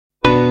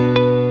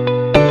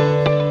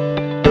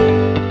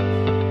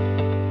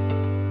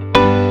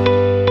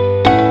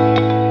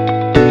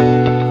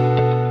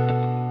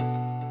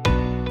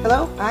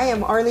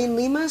am Arlene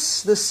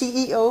Lemus, the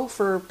CEO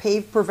for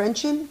PAVE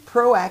Prevention,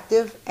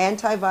 Proactive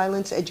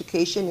Anti-Violence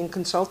Education and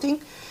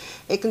Consulting,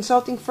 a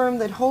consulting firm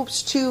that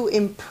hopes to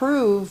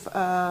improve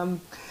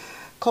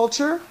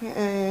culture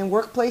and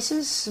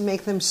workplaces,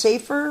 make them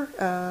safer,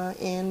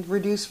 and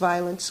reduce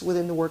violence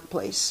within the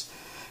workplace.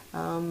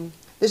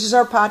 This is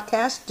our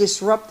podcast,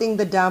 Disrupting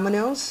the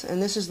Dominoes,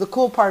 and this is the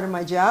cool part of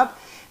my job.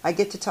 I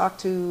get to talk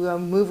to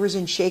movers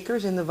and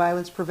shakers in the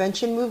violence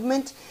prevention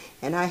movement,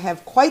 and I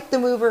have quite the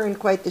mover and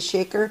quite the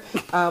shaker,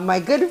 my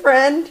good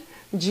friend,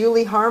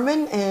 Julie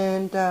Harmon,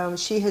 and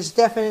she has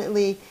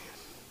definitely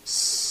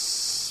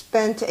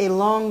spent a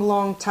long,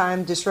 long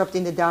time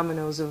disrupting the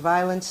dominoes of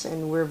violence,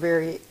 and we're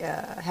very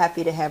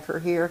happy to have her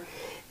here.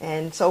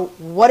 And so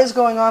what is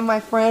going on, my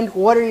friend?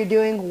 What are you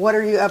doing? What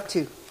are you up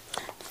to?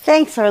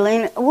 Thanks,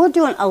 Arlene. We're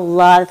doing a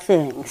lot of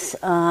things.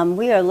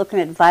 We are looking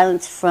at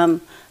violence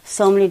from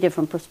so many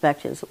different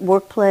perspectives.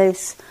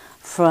 Workplace,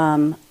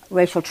 from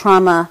racial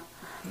trauma,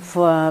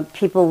 for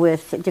people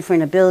with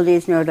different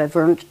abilities,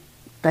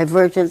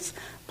 neurodivergence,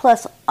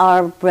 plus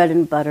our bread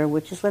and butter,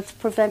 which is let's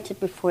prevent it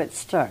before it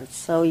starts.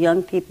 So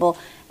young people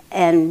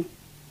and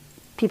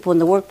people in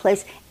the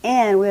workplace,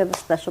 and we have a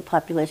special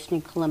population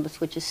in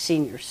Columbus, which is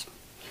seniors,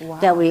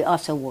 that we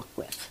also work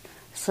with.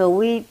 So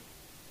we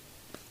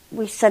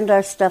send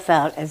our stuff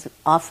out as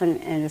often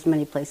and as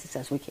many places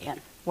as we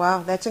can.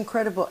 Wow, that's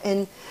incredible.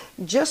 And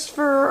just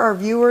for our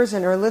viewers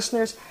and our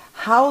listeners,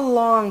 how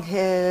long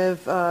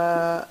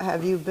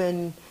have you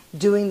been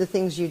doing the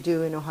things you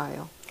do in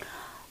Ohio?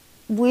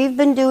 We've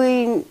been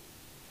doing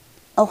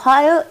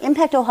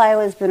Impact Ohio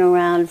has been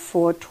around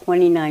for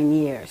 29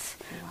 years.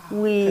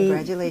 Wow,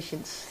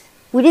 congratulations.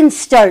 We didn't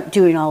start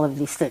doing all of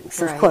these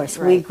things, of course.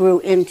 Right. We grew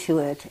into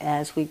it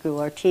as we grew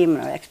our team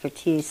and our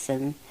expertise,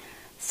 and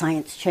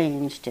science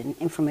changed and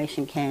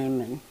information came,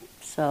 and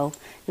so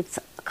it's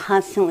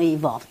constantly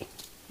evolving.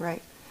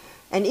 Right.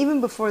 And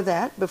even before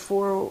that,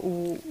 before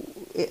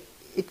it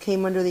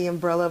came under the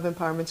umbrella of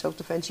Empowerment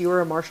Self-Defense, you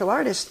were a martial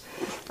artist,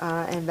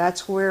 and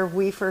that's where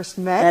we first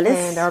met,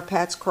 and our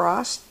paths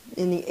crossed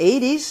in the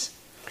 80s.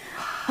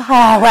 Oh,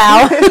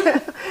 wow.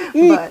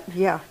 But,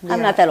 yeah.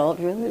 I'm not that old,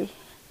 really.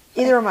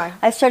 Either am I.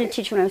 I started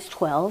teaching when I was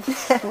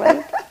 12,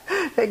 right?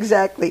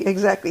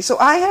 Exactly. So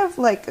I have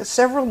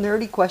several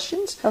nerdy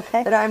questions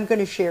that I'm going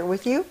to share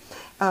with you.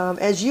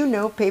 As you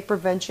know, PAVE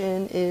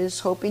Prevention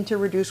is hoping to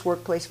reduce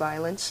workplace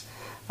violence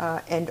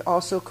and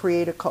also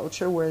create a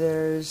culture where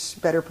there's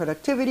better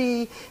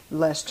productivity,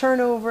 less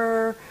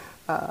turnover,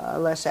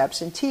 less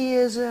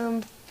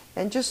absenteeism,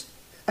 and just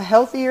a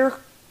healthier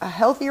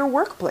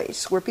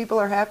workplace where people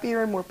are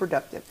happier and more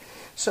productive.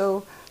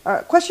 So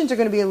questions are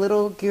going to be a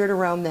little geared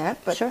around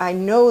that, but sure. I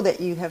know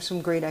that you have some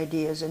great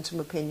ideas and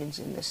some opinions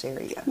in this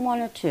area. One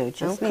or two,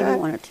 just maybe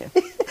one or two.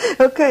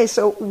 Okay,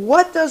 so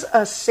what does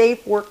a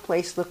safe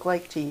workplace look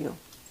like to you?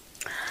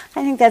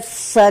 I think that's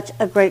such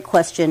a great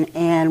question,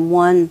 and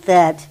one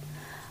that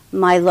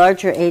my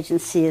larger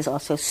agency is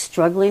also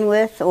struggling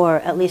with, or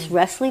at least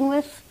wrestling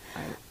with.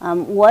 Right.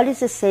 What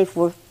is a safe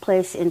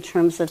workplace in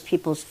terms of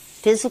people's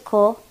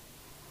physical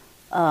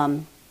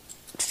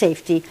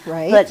safety,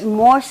 but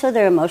more so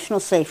their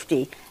emotional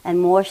safety, and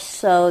more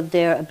so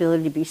their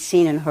ability to be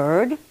seen and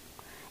heard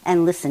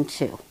and listened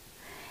to.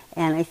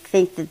 And I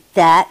think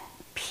that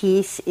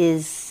piece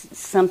is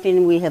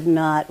something we have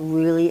not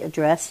really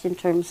addressed in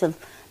terms of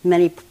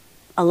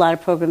a lot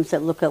of programs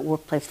that look at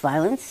workplace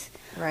violence.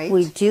 Right.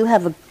 We do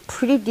have a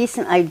pretty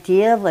decent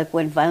idea of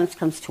when violence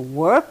comes to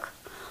work,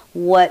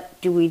 what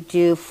do we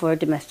do for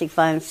domestic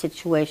violence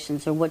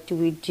situations, or what do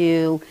we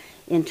do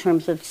in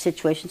terms of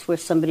situations where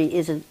somebody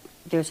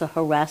there's a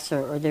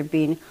harasser or they're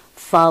being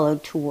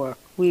followed to work.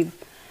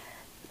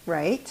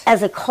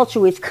 As a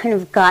culture, we've kind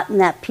of gotten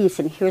that piece,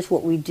 and here's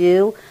what we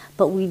do,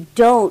 but we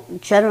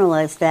don't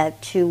generalize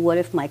that to what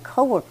if my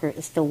coworker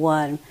is the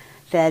one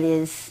that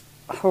is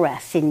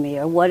harassing me,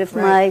 or what if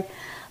my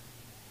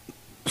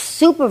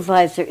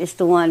supervisor is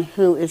the one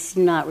who is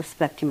not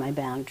respecting my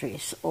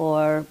boundaries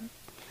or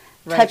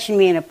touching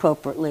me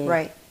inappropriately.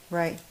 Right,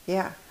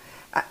 yeah.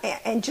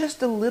 And just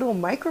the little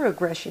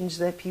microaggressions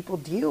that people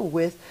deal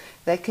with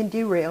that can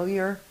derail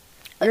your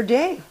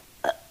day.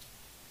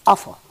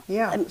 Awful.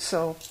 Yeah, And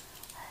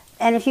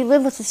if you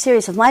live with a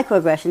series of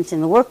microaggressions in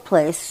the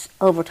workplace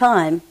over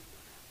time,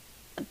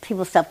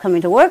 people stop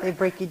coming to work. They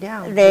break you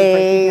down.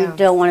 They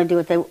don't want to do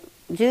what they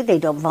do. They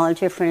don't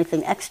volunteer for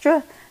anything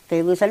extra.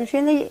 They lose energy,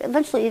 and they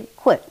eventually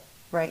quit.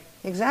 Right,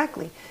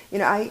 exactly.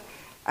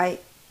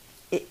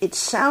 It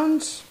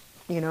sounds...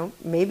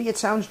 maybe it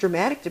sounds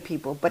dramatic to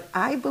people, but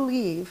I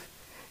believe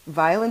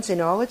violence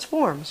in all its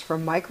forms,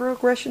 from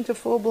microaggression to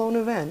full-blown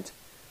event,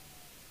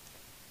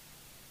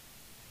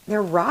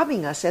 they're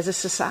robbing us as a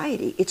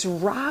society. It's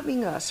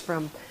robbing us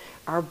from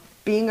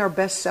being our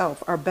best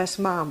self, our best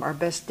mom, our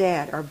best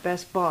dad, our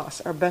best boss,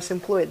 our best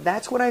employee.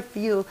 That's what I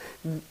feel,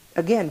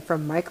 again,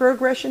 from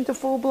microaggression to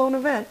full-blown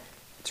event,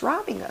 it's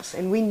robbing us,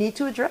 and we need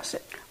to address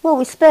it. Well,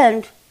 we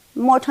spend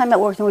more time at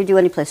work than we do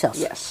anyplace else.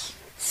 Yes.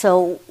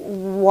 So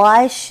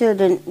why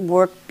shouldn't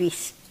work be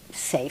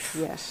safe?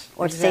 Yes.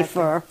 Or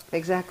safer?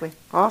 Exactly.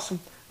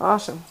 Awesome.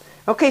 Awesome.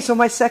 Okay, so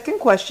my second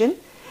question,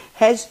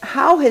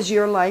 how has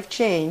your life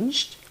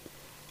changed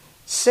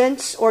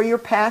since, or your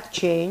path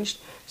changed,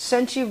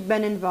 since you've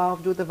been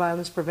involved with the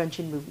violence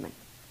prevention movement?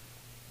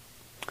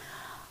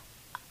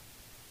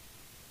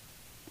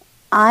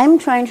 I'm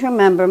trying to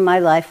remember my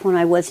life when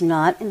I was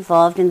not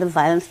involved in the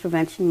violence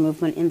prevention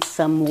movement in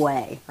some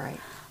way. Right.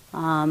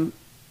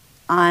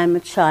 I'm a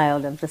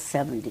child of the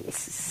 70s,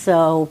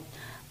 so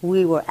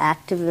we were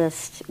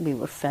activists, we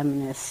were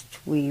feminists,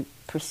 we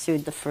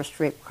pursued the first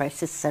rape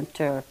crisis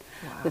center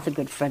with a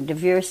good friend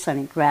of yours,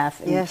 Sonny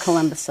Graff, in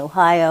Columbus,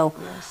 Ohio,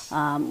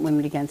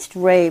 Women Against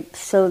Rape.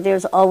 So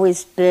there's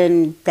always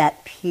been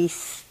that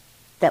piece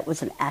that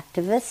was an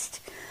activist.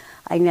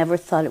 I never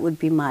thought it would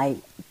be my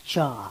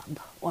job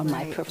or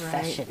my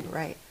profession.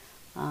 Right.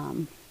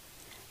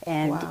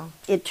 And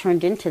it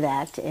turned into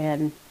that.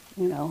 And,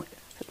 you know,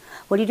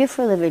 what do you do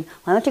for a living?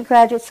 Well, I went to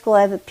graduate school.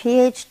 I have a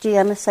PhD.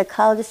 I'm a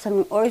psychologist. I'm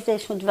an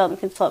organizational development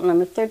consultant.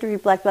 I'm a third-degree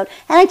black belt.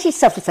 And I teach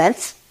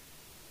self-defense.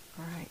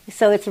 Right.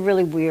 So it's a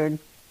really weird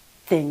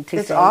thing to say.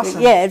 It's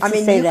awesome. Yeah, I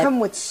mean, you come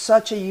with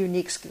such a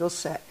unique skill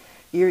set.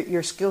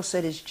 Your skill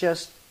set is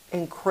just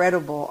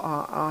incredible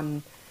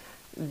on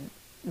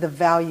the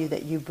value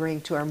that you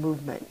bring to our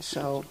movement.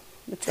 So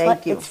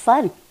thank you. It's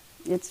fun.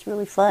 It's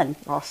really fun.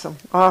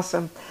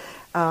 Awesome.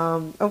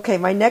 Okay,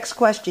 my next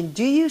question.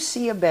 Do you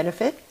see a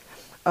benefit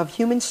of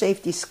human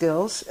safety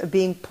skills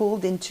being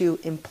pulled into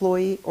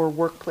employee or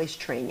workplace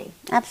training?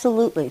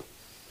 Absolutely.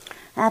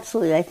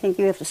 Absolutely. I think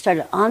you have to start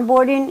at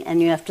onboarding,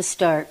 and you have to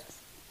start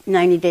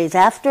 90 days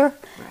after,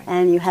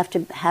 and you have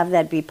to have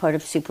that be part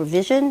of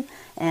supervision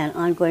and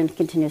ongoing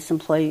continuous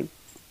employee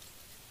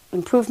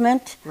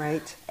improvement.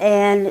 Right.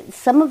 And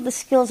some of the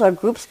skills are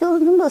group skills,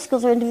 and some of those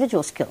skills are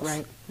individual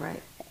skills.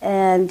 Right.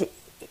 And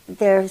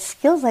they're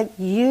skills like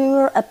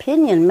your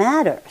opinion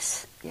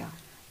matters. Yeah.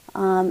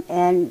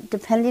 And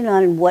depending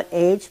on what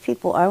age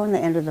people are when they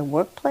enter the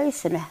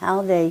workplace and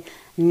how they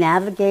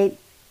navigate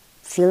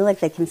feeling like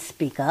they can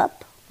speak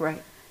up.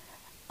 Right.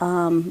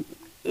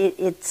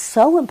 It's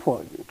so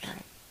important.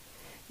 Right.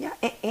 Yeah,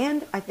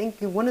 and I think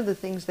one of the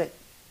things that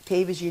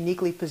TAVE is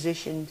uniquely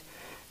positioned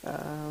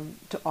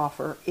to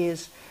offer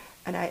is,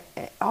 and I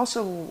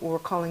also we're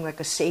calling like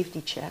a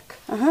safety check,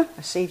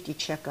 a safety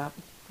checkup,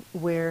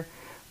 where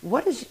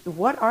what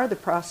are the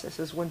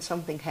processes when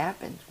something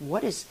happens?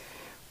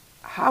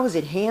 How is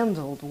it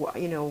handled?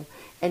 You know,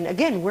 and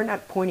again, we're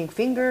not pointing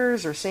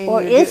fingers or saying,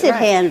 or is it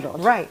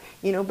handled? Right.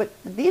 You know, but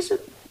these are,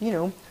 you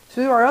know,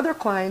 through our other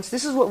clients,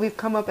 this is what we've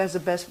come up as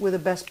with a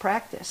best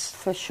practice.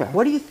 For sure.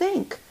 What do you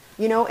think?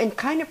 You know, and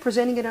kind of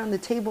presenting it on the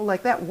table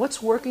like that.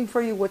 What's working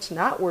for you? What's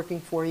not working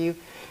for you?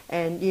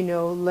 And, you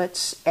know,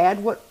 let's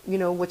add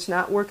what's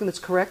not working. Let's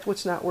correct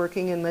what's not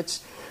working, and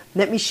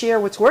let me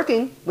share what's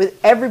working with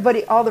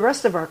everybody, all the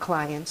rest of our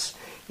clients.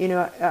 You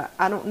know,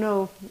 I don't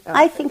know.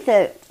 I think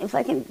that if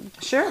I can...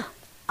 Sure.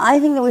 I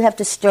think that we have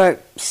to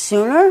start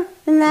sooner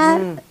than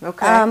that.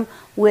 Okay.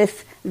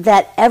 With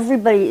that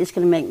everybody is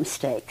going to make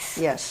mistakes.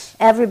 Yes.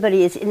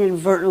 Everybody is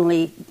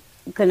inadvertently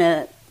going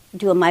to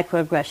do a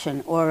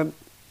microaggression or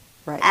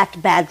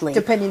act badly.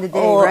 Depending the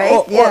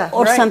day,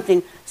 or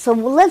something. So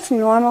let's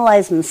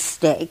normalize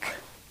mistake.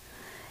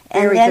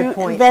 Very good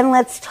point. Then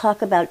let's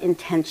talk about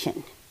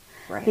intention.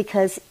 Right.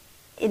 Because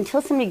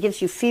until somebody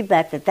gives you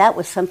feedback that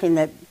was something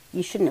that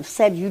you shouldn't have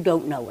said, you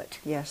don't know it.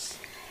 Yes.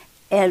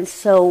 And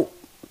so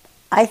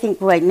I think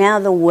right now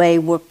the way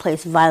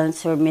workplace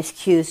violence or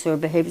miscues or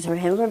behaviors are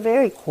handled are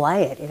very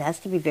quiet. It has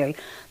to be very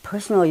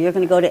personal. You're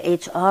going to go to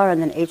HR,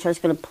 and then HR is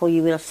going to pull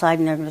you aside,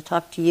 and they're going to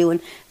talk to you, and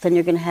then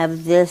you're going to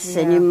have this,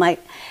 and you might...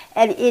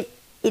 And it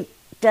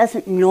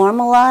doesn't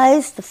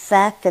normalize the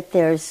fact that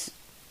there's...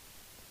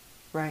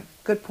 Right.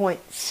 Good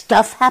point.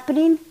 Stuff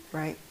happening.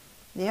 Right.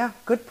 Yeah,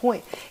 good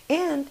point.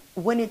 And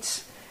when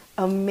it's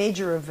a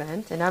major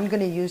event, and I'm going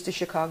to use the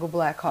Chicago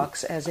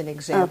Blackhawks as an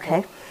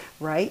example,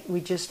 right?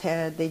 They just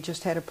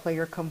had a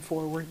player come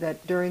forward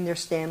that during their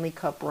Stanley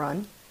Cup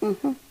run,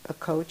 a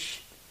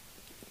coach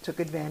took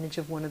advantage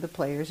of one of the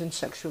players and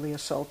sexually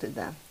assaulted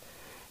them.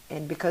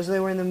 And because they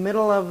were in the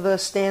middle of the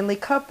Stanley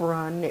Cup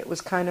run, it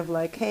was kind of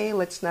like, hey,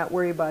 let's not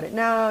worry about it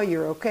now,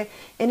 you're okay.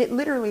 And it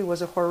literally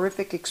was a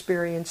horrific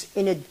experience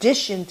in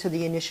addition to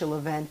the initial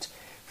event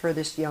for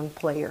this young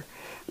player.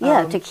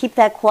 Yeah, to keep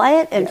that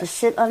quiet and to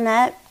sit on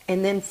that.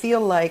 And then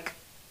feel like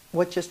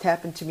what just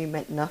happened to me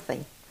meant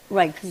nothing.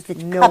 Right, because the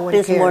cup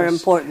is more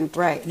important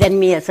than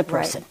me as a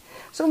person. Right.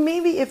 So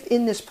maybe if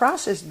in this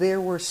process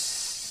there were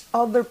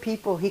other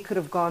people he could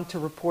have gone to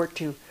report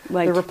to.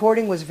 Right. The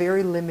reporting was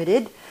very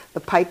limited. The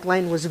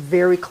pipeline was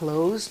very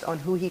closed on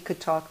who he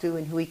could talk to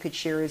and who he could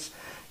share his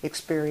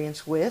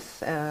experience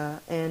with.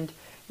 And,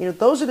 you know,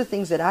 those are the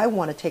things that I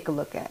want to take a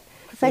look at.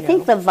 Because I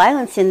think the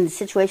violence in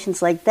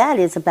situations like that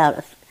is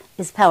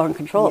power and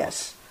control.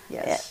 Yes.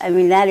 I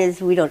mean, that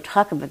is, we don't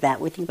talk about that.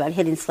 We think about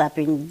hitting,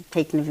 slapping,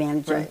 taking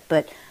advantage of.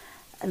 But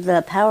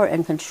the power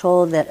and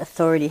control that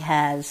authority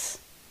has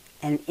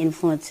and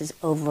influences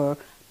over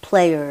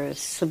players,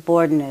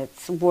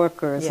 subordinates,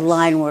 workers,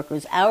 line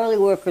workers, hourly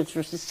workers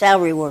versus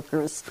salary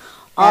workers,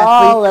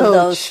 all Athlete, of coach,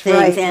 those things,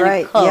 right, and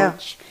right, a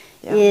coach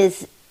yeah.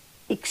 is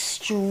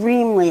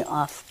extremely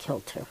off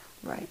kilter.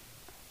 Right.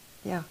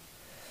 Yeah.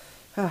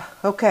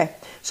 Okay.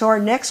 So our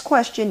next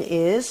question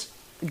is,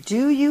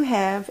 do you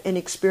have an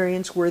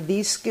experience where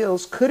these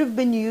skills could have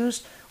been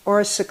used or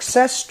a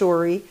success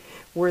story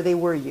where they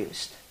were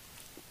used?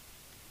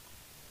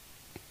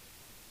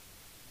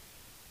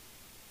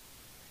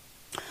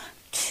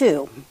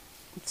 Two,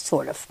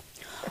 sort of.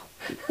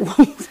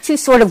 Two,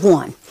 sort of,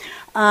 one.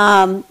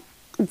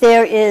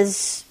 There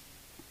is,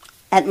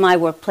 at my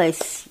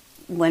workplace,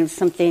 when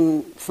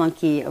something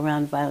funky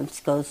around violence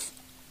goes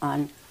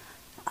on,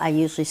 I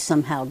usually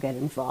somehow get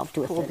involved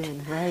with Pulled it.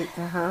 in, right?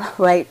 Uh-huh.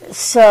 Right.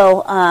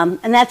 So,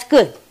 and that's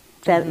good.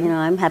 That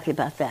I'm happy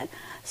about that.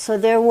 So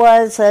there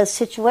was a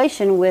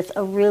situation with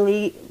a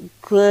really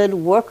good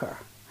worker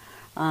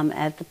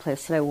at the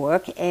place that I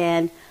work,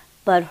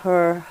 but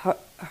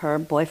her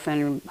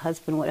boyfriend or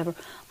husband, whatever,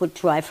 would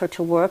drive her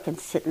to work and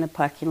sit in the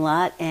parking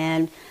lot,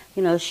 and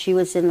she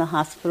was in the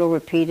hospital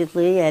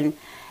repeatedly,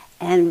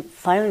 and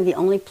finally the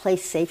only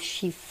place safe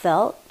she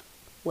felt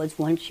was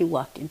when she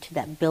walked into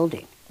that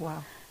building.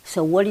 Wow.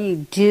 So what do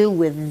you do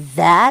with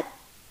that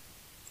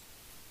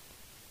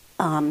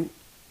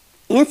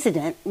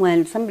incident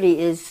when somebody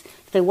if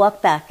they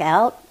walk back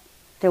out,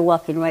 they're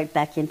walking right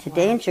back into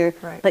danger,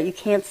 right. but you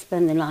can't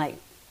spend the night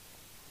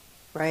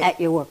right. at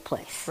your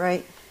workplace.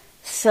 Right.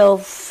 So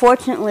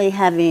fortunately,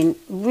 having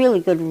really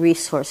good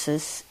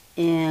resources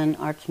in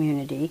our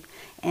community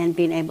and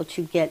being able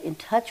to get in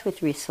touch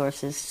with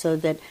resources so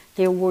that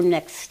there were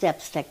next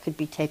steps that could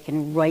be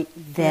taken right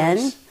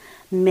then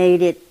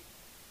made it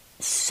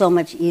so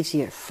much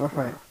easier for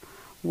her, right.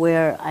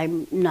 where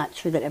I'm not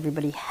sure that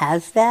everybody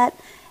has that.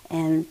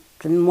 And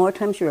the more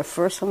times you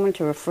refer someone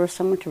to refer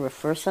someone to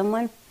refer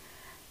someone,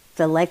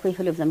 the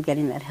likelihood of them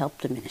getting that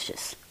help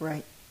diminishes.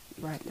 Right,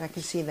 right. I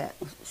can see that.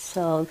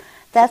 So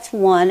that's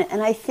one.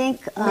 And I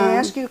think... May I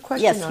ask you a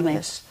question on may.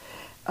 this?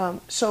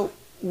 So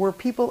were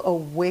people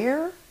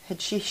aware?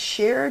 Had she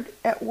shared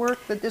at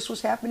work that this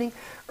was happening?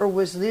 Or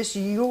was this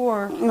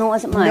your... No, it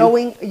wasn't mine.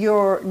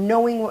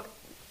 Knowing what,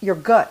 your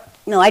gut?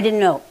 No, I didn't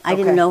know. I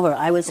didn't know her.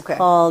 I was Okay.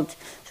 called...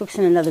 She works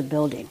in another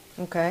building.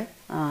 Okay.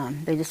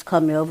 They just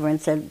called me over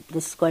and said,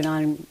 this is going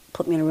on, and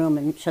put me in a room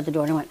and shut the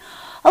door. And I went,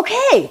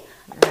 okay,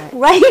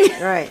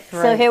 right?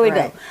 So here we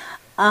go.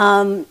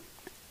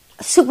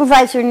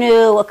 Supervisor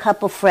knew, a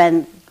couple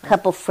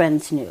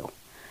friends knew.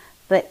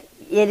 But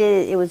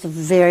it was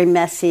very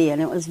messy,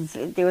 and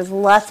there was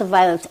lots of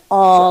violence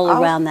all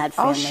around that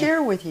family. I'll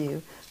share with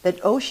you that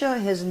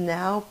OSHA has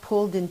now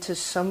pulled into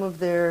some of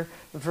their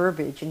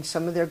verbiage and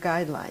some of their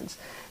guidelines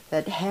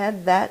that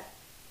had that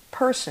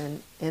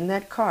person in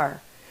that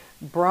car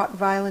brought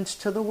violence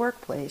to the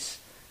workplace,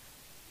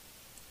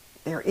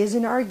 there is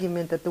an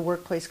argument that the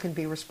workplace can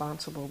be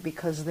responsible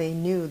because they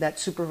knew, that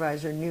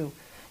supervisor knew.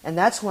 And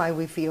that's why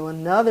we feel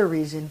another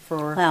reason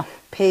for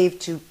PAVE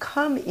to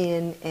come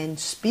in and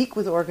speak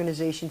with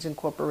organizations and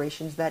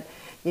corporations that,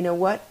 you know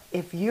what,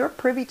 if you're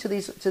privy to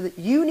these,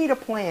 you need a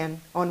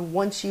plan on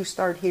once you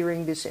start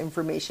hearing this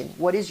information.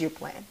 What is your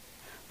plan?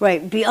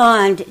 Right,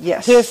 beyond,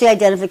 here's the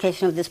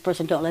identification of this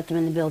person, don't let them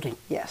in the building.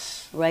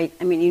 Yes. Right?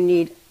 I mean, you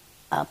need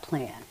a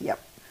plan. Yep.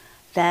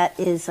 That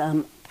is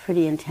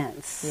pretty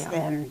intense,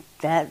 and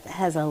that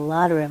has a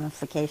lot of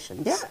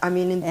ramifications. Yeah, I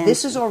mean, and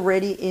this is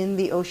already in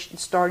the OSHA,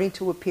 starting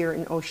to appear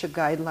in OSHA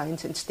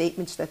guidelines and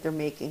statements that they're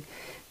making,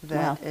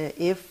 that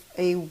if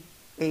a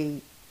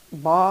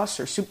boss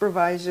or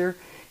supervisor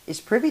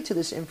is privy to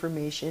this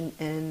information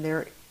and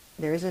there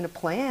isn't a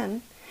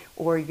plan,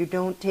 or you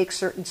don't take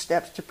certain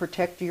steps to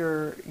protect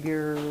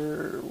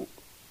the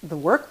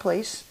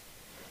workplace,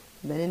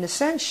 then in a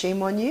sense,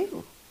 shame on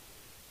you.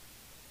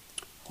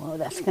 Well,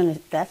 that's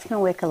gonna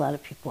wake a lot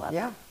of people up.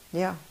 Yeah,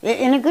 yeah.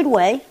 In a good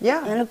way.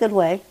 Yeah. In a good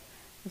way.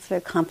 It's very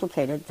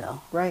complicated,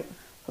 though. Right.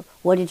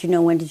 What did you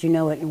know? When did you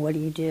know it? And what do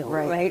you do?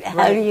 Right.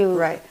 How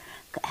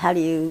do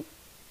you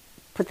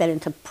put that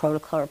into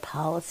protocol or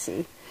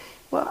policy?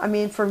 Well, I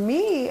mean, for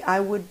me,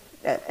 I would,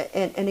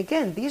 and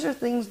again, these are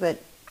things that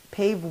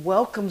PAVE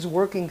welcomes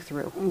working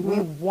through. Mm-hmm. We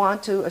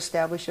want to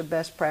establish a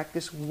best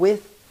practice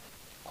with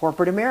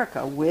corporate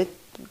America, with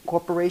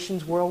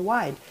corporations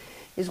worldwide.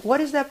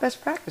 What is that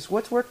best practice?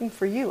 What's working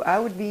for you? I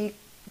would be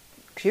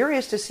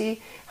curious to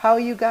see how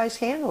you guys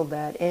handled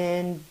that,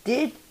 and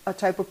did a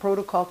type of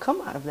protocol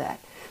come out of that?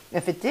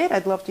 If it did,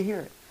 I'd love to hear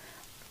it.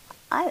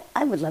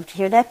 I would love to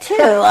hear that too.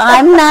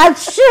 I'm not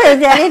sure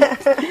that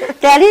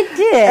it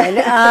did.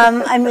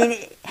 I mean,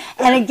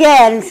 and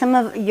again,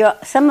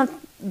 some of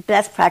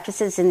best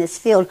practices in this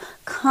field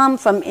come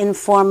from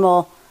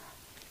informal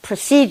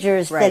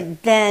procedures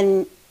that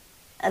then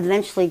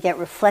eventually get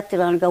reflected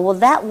on and go, well,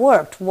 that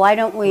worked. Why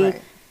don't we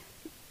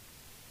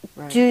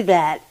do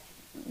that?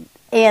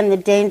 And the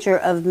danger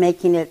of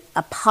making it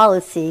a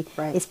policy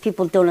is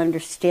people don't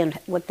understand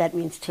what that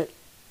means to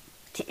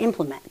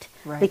implement.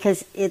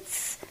 Because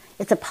it's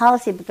a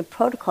policy, but the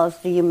protocol is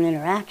the human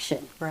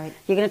interaction. You're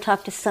going to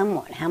talk to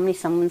someone. How many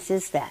someone's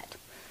is that?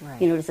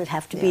 Does it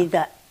have to be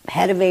the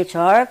head of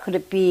HR? Could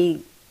it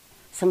be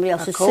somebody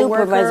else's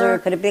coworker. supervisor,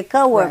 could it be a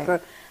coworker?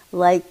 Right.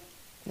 Like,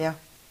 Yeah.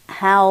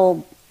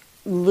 how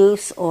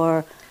loose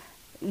or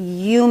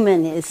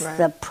human is Right.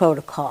 the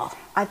protocol?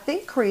 I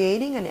think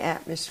creating an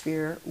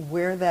atmosphere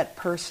where that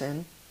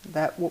person,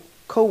 that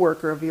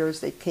coworker of yours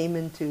that came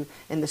into,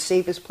 and the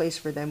safest place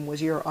for them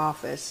was your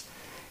office,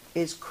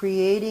 is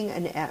creating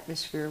an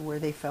atmosphere where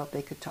they felt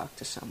they could talk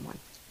to someone.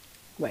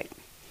 Right.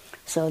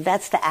 So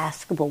that's the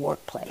askable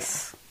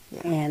workplace.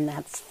 Yeah. And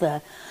that's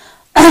the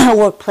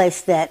workplace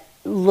that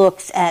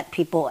looks at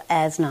people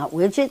as not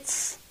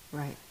widgets.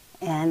 Right.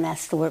 And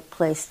that's the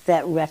workplace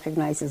that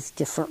recognizes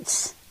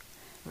difference.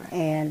 Right.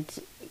 And,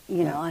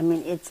 I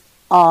mean, it's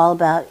all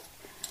about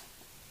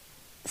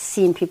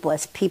seeing people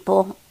as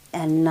people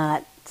and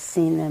not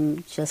seeing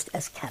them just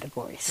as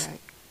categories. Right.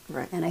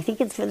 Right. And I think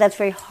that's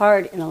very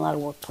hard in a lot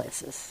of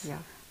workplaces. Yeah.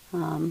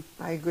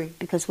 I agree.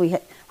 Because we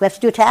have to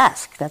do a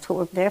task. That's what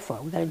we're there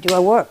for. We've got to do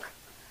our work.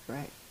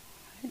 Right.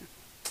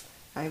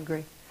 I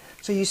agree.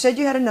 So you said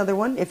you had another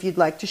one. If you'd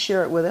like to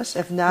share it with us.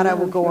 If not, I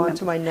will go on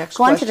to my next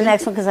question. Go on to the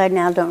next one because I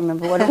now don't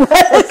remember what it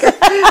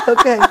was.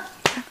 Okay.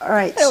 All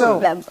right. So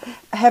remember.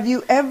 have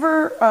you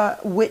ever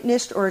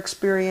witnessed or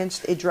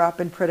experienced a drop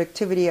in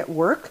productivity at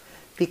work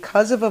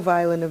because of a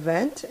violent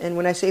event? And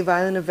when I say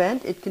violent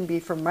event, it can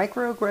be from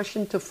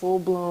microaggression to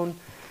full-blown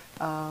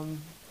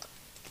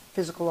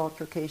physical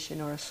altercation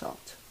or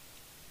assault.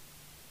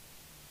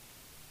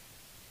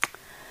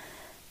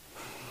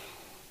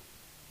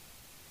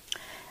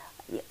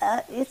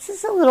 This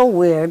is a little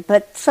weird,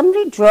 but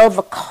somebody drove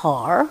a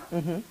car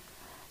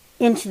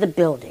into the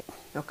building.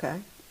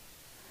 Okay.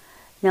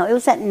 Now, it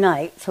was at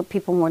night, so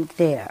people weren't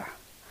there.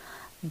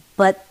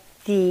 But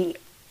the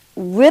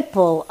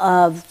ripple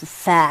of the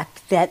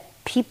fact that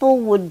people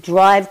would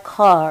drive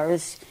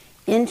cars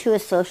into a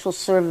social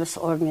service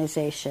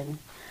organization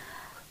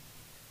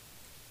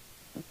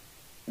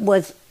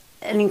was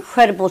an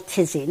incredible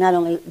tizzy. Not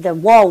only the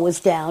wall was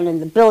down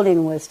and the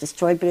building was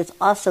destroyed, but it's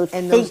also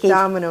And thinking... those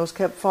dominoes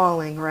kept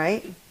falling,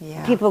 right?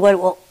 Yeah. People were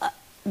going, well,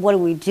 what are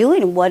we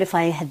doing? What if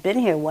I had been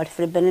here? What if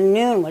it had been at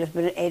noon? What if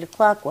it had been at 8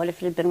 o'clock? What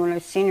if it had been when our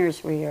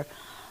seniors were here?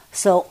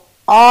 So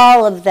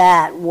all of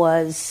that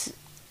was,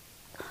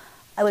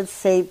 I would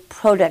say,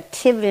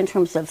 productivity in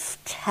terms of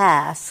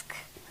task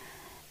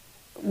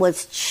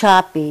was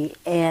choppy,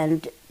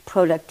 and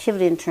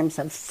productivity in terms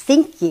of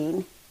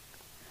thinking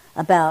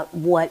about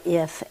what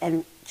if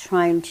and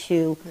trying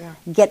to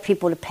get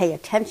people to pay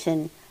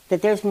attention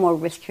that there's more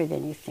risk here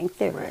than you think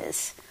there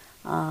is.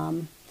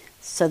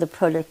 So the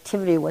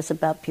productivity was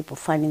about people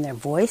finding their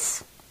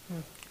voice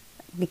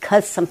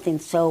because something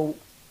so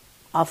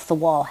off the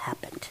wall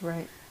happened.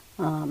 Right.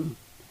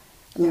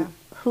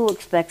 Who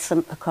expects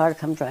a car to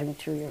come driving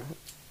through your...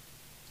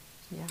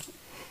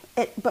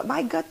 Yeah. But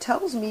my gut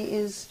tells me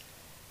is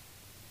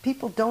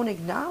people don't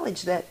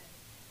acknowledge that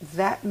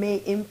may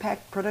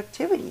impact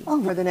productivity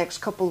for the next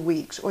couple of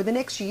weeks or the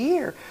next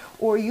year.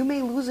 Or you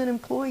may lose an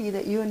employee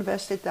that you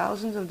invested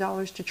thousands of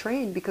dollars to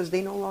train because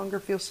they no longer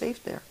feel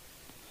safe there.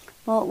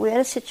 Well, we had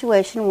a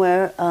situation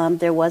where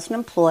there was an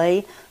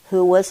employee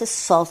who was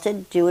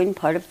assaulted doing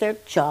part of their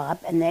job,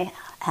 and they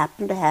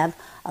happened to have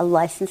a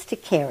license to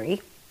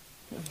carry.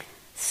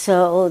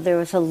 So there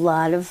was a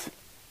lot of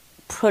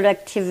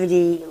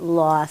productivity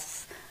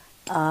loss,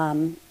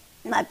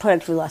 not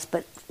productivity loss,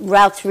 but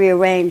routes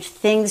rearranged,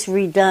 things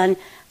redone,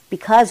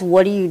 because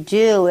what do you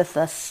do if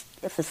a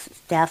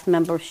staff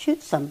member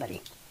shoots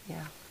somebody?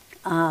 Yeah.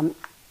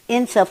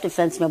 In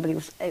self-defense,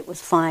 it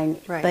was fine,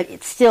 Right. but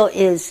it still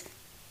is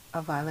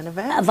a violent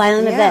event. A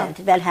violent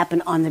event that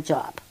happened on the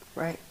job.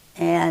 Right.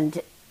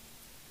 And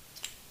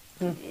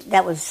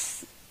that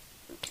was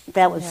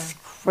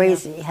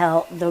crazy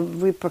how the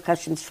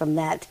repercussions from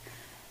that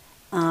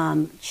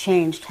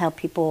changed how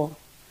people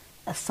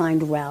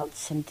assigned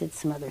routes and did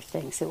some other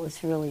things. It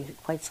was really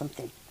quite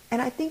something.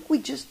 And I think we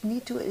just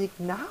need to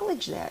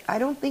acknowledge that. I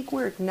don't think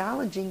we're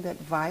acknowledging that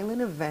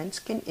violent events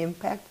can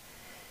impact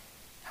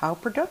how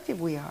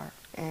productive we are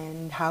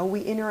and how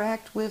we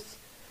interact with,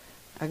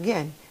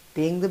 again,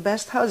 being the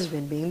best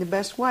husband, being the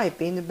best wife,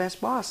 being the best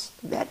boss.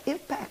 That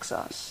impacts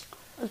us.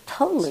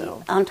 Totally.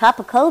 So. On top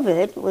of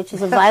COVID, which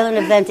is a violent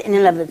event in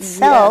and of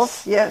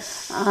itself,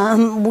 yes.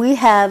 we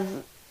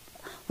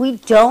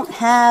don't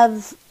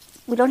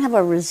have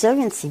a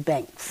resiliency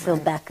bank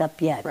filled back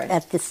up yet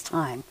at this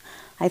time.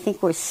 I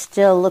think we're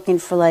still looking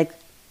for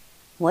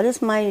what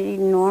is my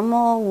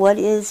normal? What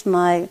is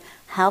my?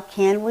 How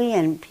can we?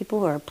 And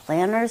people who are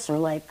planners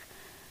are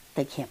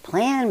they can't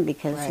plan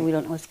because we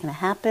don't know what's going to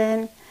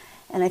happen.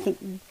 And I think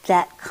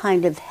that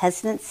kind of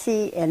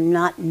hesitancy and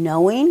not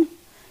knowing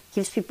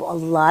gives people a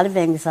lot of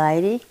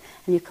anxiety,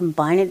 and you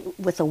combine it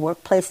with a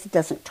workplace that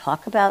doesn't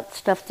talk about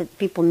stuff that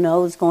people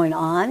know is going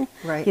on.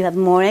 Right. You have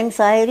more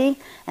anxiety,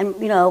 and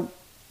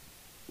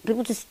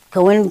people just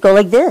go in and go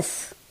like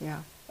this.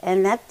 Yeah.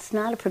 And that's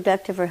not a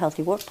productive or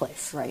healthy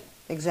workplace. Right.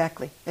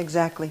 Exactly.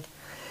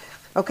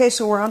 Okay,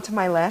 so we're on to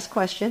my last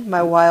question,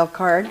 my wild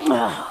card.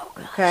 Oh,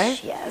 gosh, okay?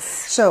 Yes.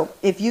 So,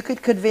 if you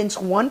could convince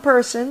one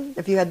person,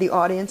 if you had the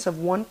audience of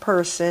one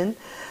person,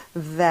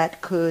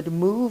 that could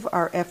move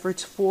our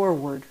efforts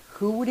forward,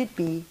 who would it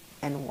be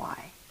and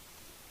why?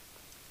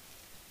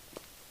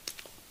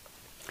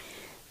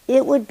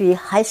 It would be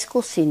high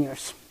school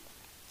seniors.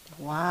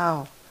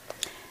 Wow.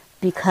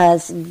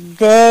 Because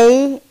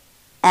they,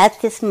 at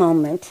this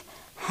moment,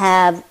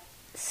 have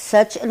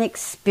such an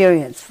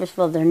experience. First of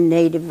all, they're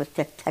native with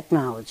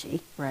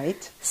technology.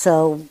 Right.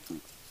 So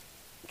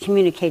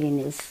communicating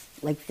is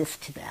like this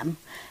to them.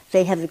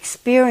 They have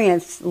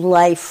experienced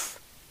life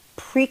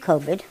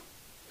pre-COVID.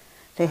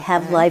 They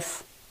have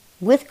life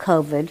with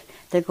COVID.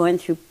 They're going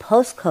through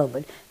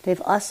post-COVID.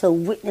 They've also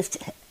witnessed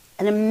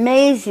an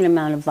amazing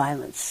amount of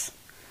violence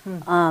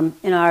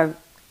in our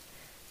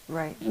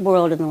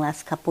world in the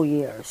last couple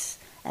years,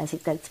 as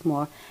it gets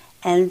more.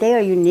 And they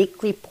are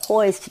uniquely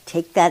poised to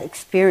take that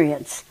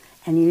experience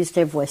and use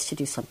their voice to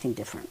do something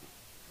different.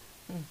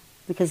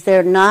 Because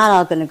they're not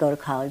all going to go to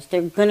college.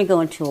 They're going to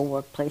go into a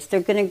workplace.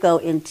 They're going to go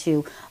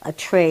into a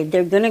trade.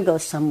 They're going to go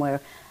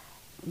somewhere.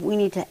 We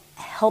need to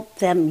help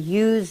them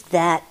use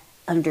that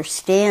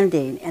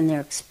understanding and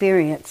their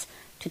experience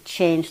to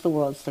change the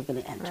worlds they're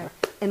going to enter. Right.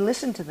 And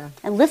listen to them.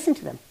 And listen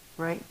to them.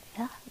 Right.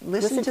 Yeah.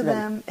 Listen to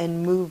them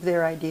and move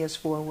their ideas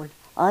forward.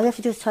 All you have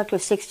to do is talk to a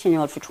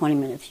 16-year-old for 20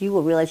 minutes. You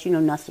will realize you know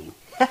nothing.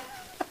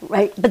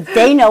 Right? But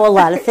they know a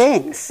lot of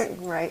things.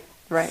 Right.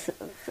 Right. So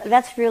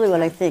that's really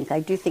what I think.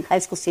 I do think high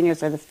school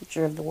seniors are the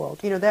future of the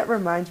world. You know, that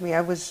reminds me,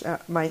 I was,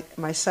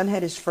 my son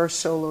had his first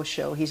solo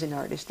show. He's an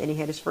artist, and he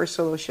had his first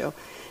solo show,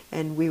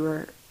 and we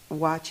were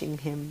watching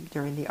him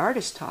during the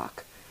artist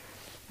talk.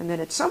 And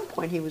then at some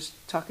point he was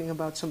talking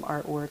about some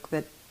artwork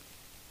that,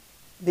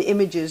 the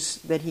images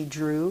that he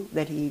drew,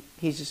 that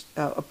he's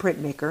a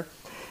printmaker,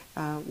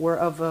 were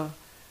of a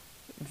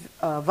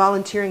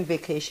volunteering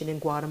vacation in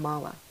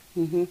Guatemala.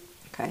 Mm-hmm.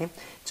 Okay,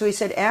 so he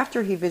said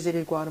after he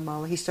visited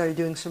Guatemala, he started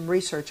doing some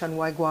research on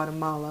why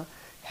Guatemala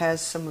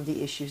has some of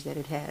the issues that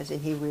it has,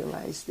 and he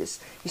realized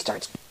this. He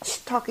starts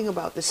talking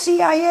about the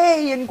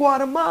CIA in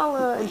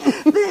Guatemala and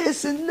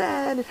this and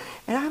that,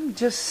 and I'm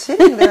just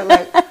sitting there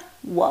like,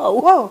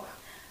 whoa.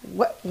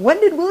 When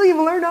did William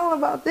learn all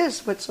about this?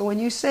 But so when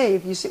you say,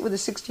 if you sit with a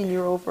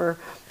 16-year-old for,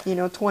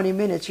 20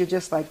 minutes, you're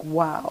just like,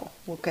 wow,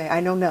 okay, I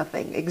know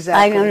nothing.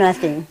 Exactly. I know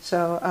nothing.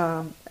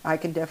 So I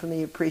can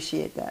definitely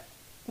appreciate that.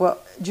 Well,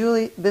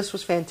 Julie, this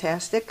was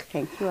fantastic.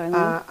 Thank you,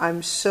 Arlene.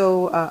 I'm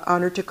so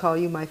honored to call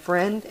you my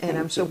friend, and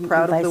I'm so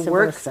proud of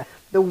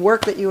the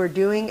work that you are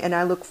doing, and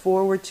I look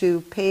forward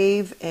to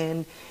PAVE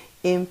and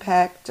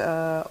Impact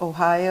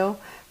Ohio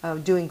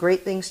doing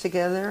great things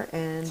together.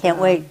 And can't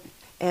wait.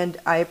 And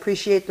I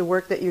appreciate the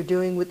work that you're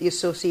doing with the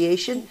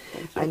association.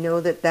 I know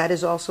that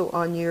is also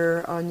on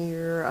your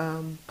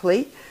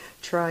plate,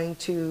 trying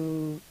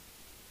to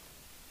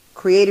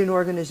create an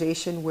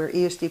organization where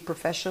ESD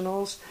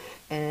professionals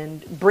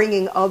and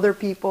bringing other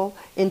people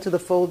into the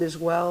fold as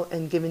well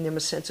and giving them a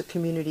sense of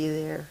community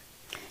there.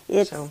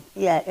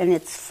 Yeah, and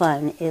it's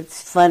fun.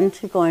 It's fun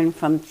to going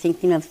from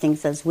thinking of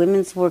things as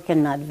women's work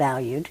and not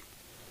valued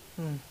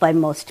by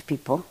most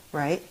people,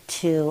 right,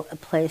 to a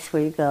place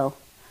where you go,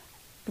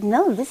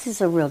 no, this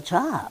is a real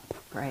job.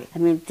 Right. I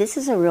mean, this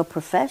is a real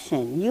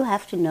profession. You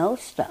have to know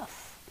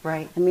stuff.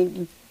 Right. I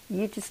mean,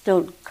 you just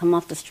don't come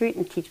off the street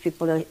and teach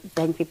people to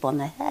bang people on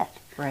the head.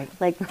 Right.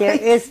 Like,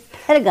 there is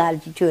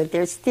pedagogy to it.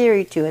 There's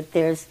theory to it.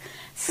 There's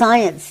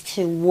science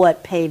to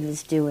what PAVE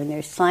is doing.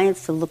 There's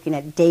science to looking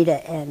at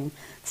data and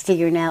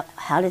figuring out,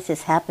 how does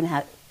this happen?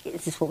 How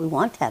is this what we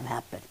want to have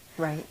happen?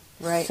 Right.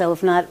 Right. So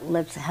if not,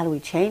 how do we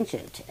change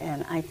it?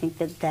 And I think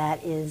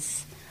that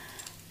is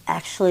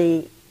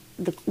actually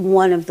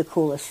one of the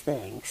coolest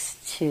things,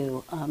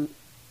 to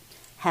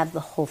have the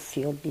whole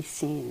field be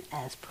seen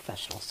as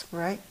professionals.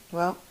 Right.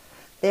 Well,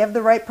 they have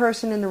the right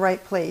person in the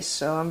right place,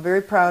 so I'm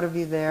very proud of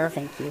you there.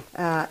 Thank you.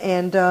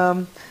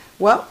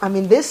 Well, I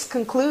mean, this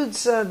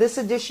concludes this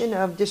edition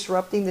of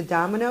Disrupting the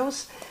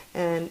Dominoes.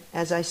 And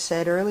as I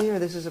said earlier,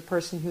 this is a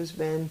person who's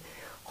been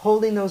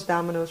holding those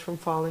dominoes from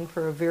falling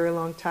for a very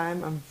long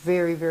time. I'm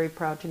very, very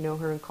proud to know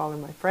her and call her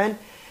my friend.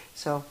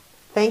 So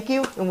thank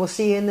you, and we'll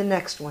see you in the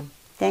next one.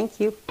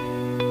 Thank you.